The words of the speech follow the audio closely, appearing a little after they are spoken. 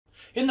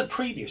In the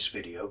previous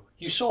video,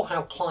 you saw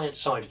how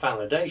client-side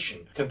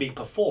validation can be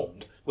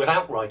performed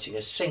without writing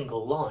a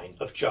single line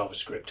of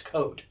JavaScript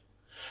code.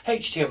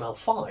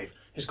 HTML5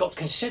 has got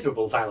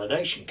considerable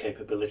validation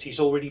capabilities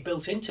already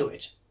built into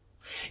it.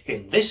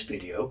 In this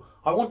video,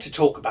 I want to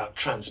talk about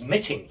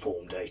transmitting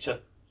form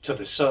data to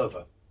the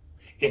server.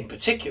 In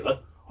particular,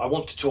 I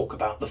want to talk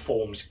about the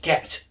form's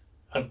get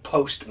and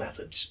post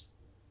methods.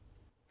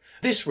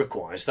 This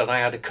requires that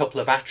I add a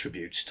couple of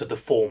attributes to the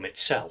form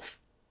itself.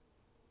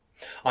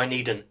 I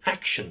need an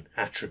action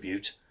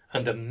attribute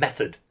and a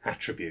method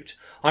attribute.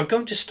 I'm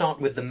going to start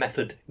with the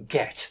method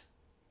get.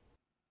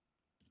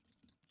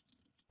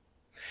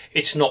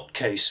 It's not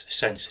case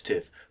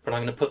sensitive, but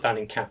I'm going to put that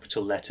in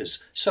capital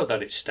letters so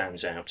that it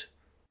stands out.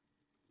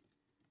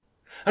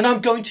 And I'm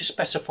going to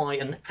specify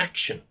an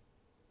action.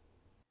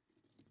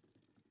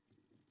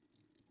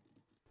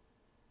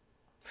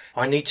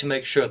 I need to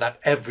make sure that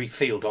every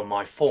field on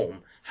my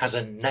form has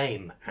a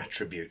name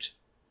attribute.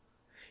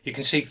 You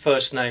can see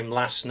first name,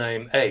 last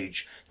name,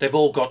 age. They've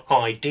all got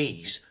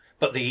IDs,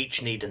 but they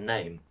each need a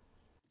name.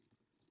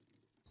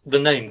 The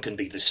name can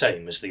be the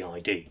same as the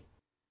ID.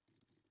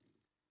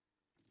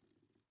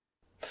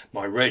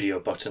 My radio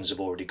buttons have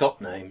already got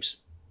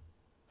names,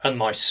 and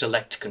my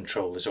select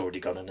control has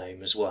already got a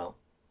name as well.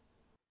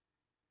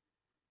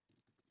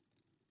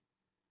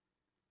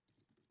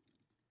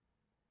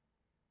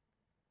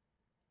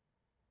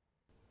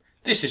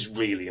 This is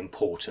really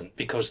important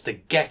because the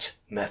get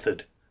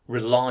method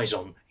relies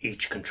on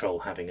each control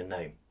having a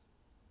name.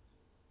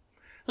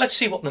 Let's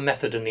see what the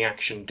method and the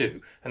action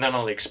do, and then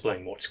I'll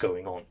explain what's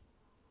going on.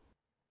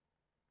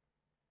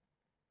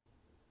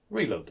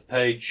 Reload the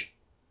page,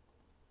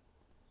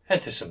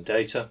 enter some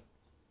data,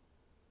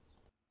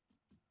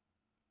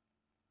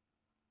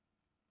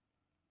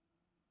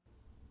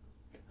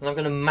 and I'm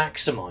going to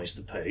maximize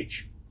the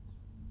page.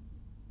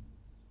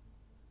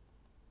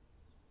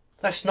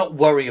 Let's not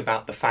worry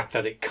about the fact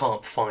that it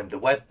can't find the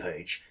web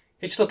page.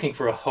 It's looking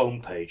for a home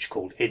page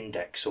called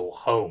index or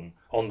home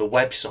on the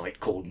website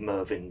called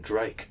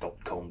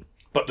mervyndrake.com,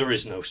 but there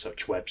is no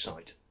such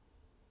website.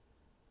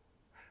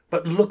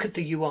 But look at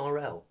the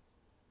URL.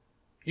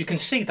 You can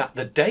see that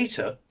the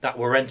data that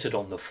were entered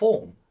on the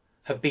form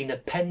have been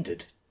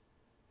appended.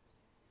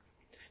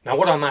 Now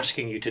what I'm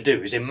asking you to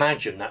do is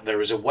imagine that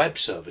there is a web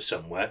server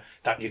somewhere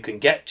that you can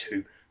get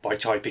to by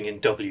typing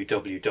in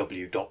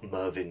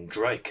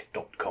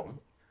www.mervyndrake.com,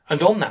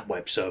 and on that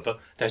web server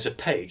there's a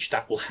page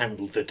that will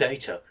handle the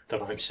data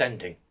that I'm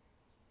sending.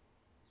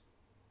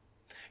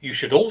 You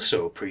should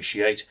also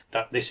appreciate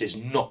that this is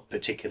not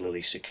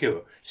particularly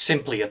secure,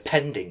 simply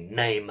appending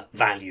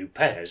name-value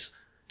pairs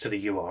to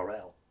the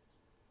URL.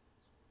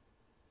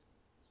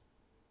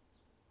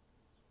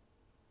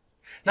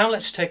 Now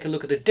let's take a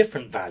look at a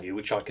different value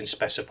which I can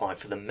specify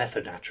for the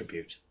method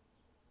attribute.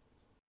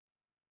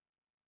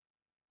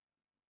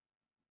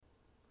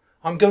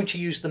 I'm going to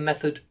use the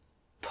method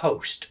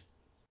post,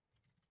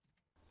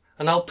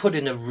 and I'll put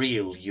in a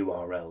real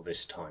URL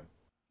this time.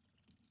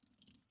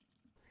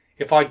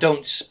 If I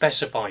don't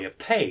specify a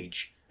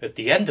page at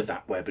the end of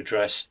that web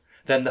address,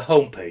 then the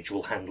home page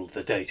will handle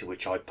the data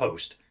which I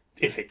post,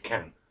 if it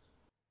can.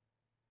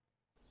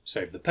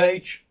 Save the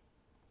page.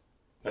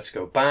 Let's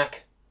go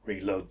back,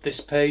 reload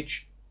this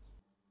page.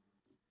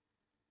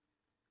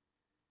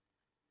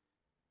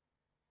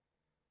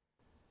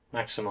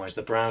 Maximize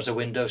the browser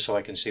window so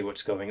I can see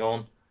what's going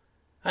on.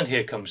 And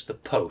here comes the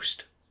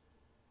post.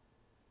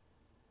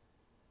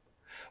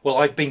 Well,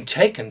 I've been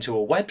taken to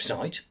a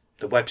website,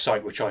 the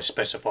website which I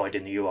specified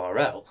in the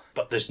URL,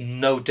 but there's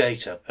no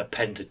data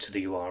appended to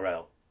the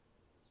URL.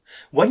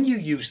 When you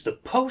use the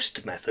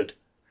post method,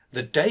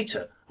 the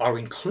data are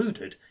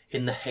included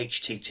in the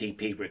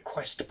HTTP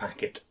request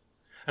packet.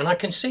 And I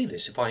can see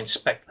this if I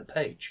inspect the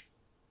page.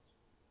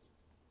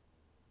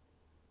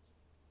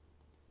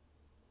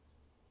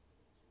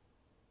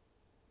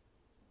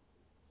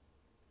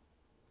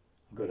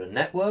 Go to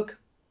Network,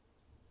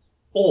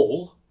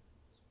 All,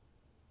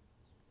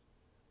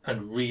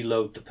 and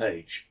reload the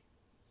page.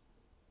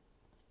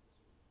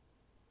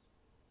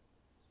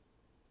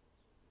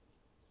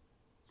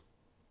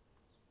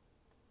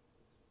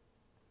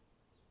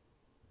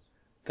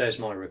 There's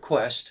my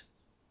request,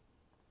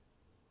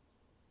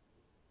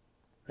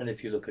 and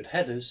if you look at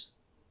headers,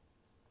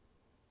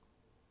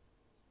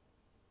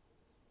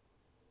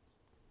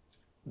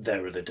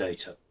 there are the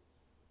data.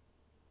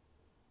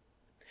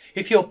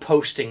 If you're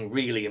posting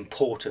really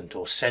important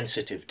or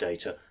sensitive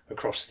data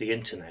across the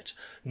internet,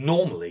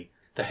 normally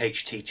the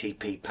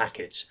HTTP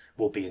packets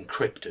will be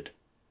encrypted.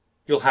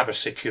 You'll have a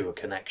secure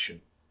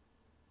connection.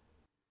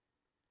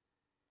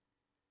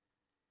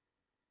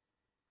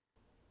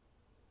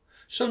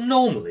 So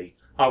normally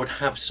I would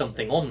have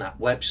something on that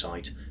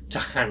website to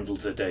handle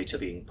the data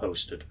being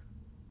posted.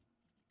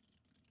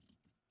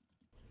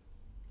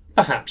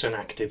 Perhaps an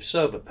active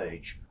server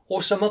page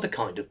or some other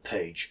kind of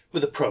page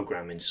with a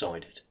program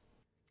inside it.